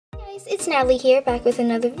Guys, it's Natalie here, back with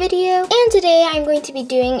another video, and today I'm going to be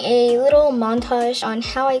doing a little montage on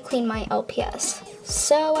how I clean my LPS.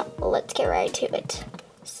 So let's get right to it.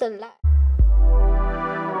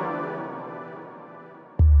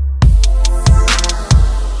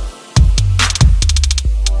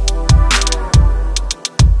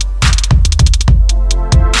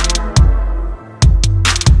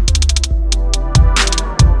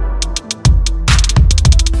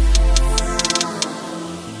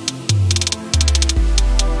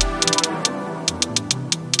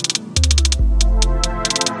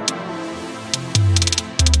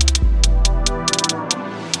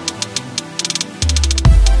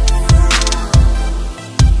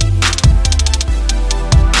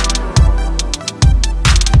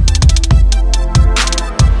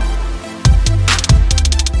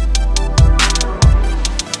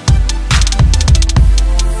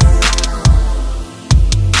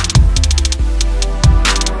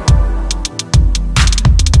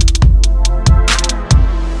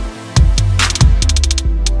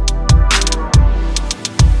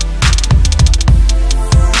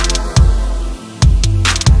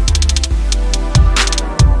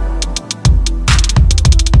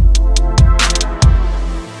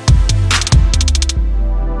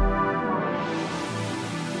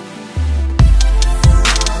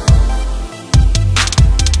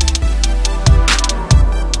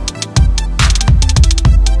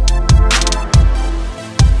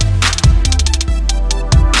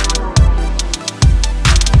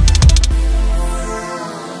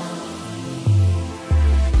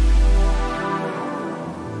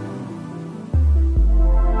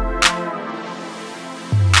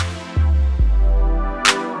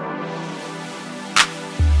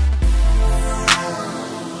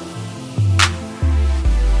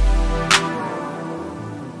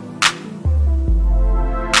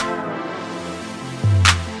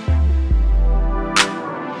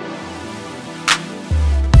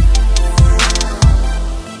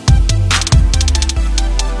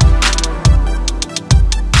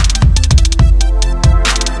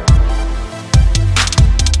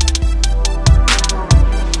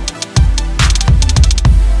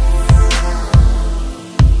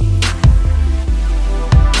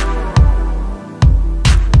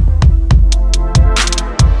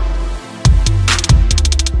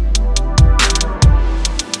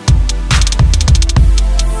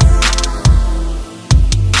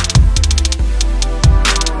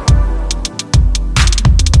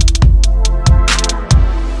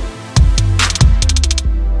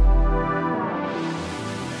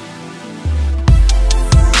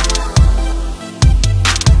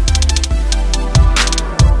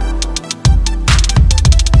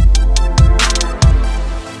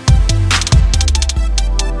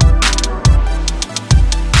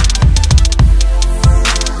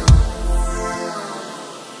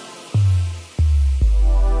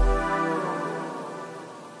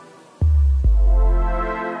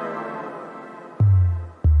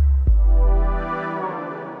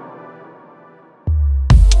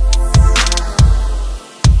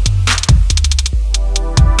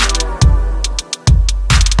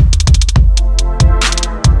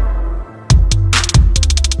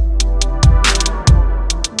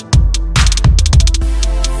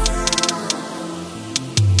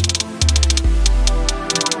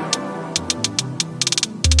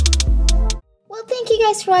 Thank you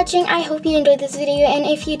guys for watching. I hope you enjoyed this video, and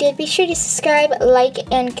if you did, be sure to subscribe, like,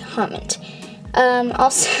 and comment.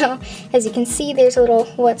 Also, as you can see, there's a little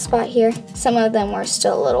wet spot here. Some of them were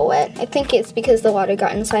still a little wet. I think it's because the water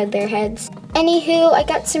got inside their heads. Anywho, I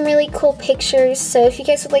got some really cool pictures, so if you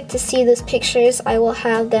guys would like to see those pictures, I will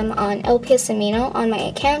have them on LPS Amino on my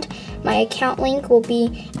account. My account link will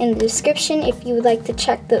be in the description if you would like to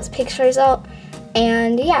check those pictures out.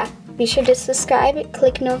 And yeah, be sure to subscribe,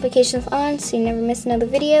 click notifications on so you never miss another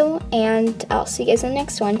video, and I'll see you guys in the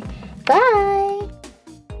next one. Bye!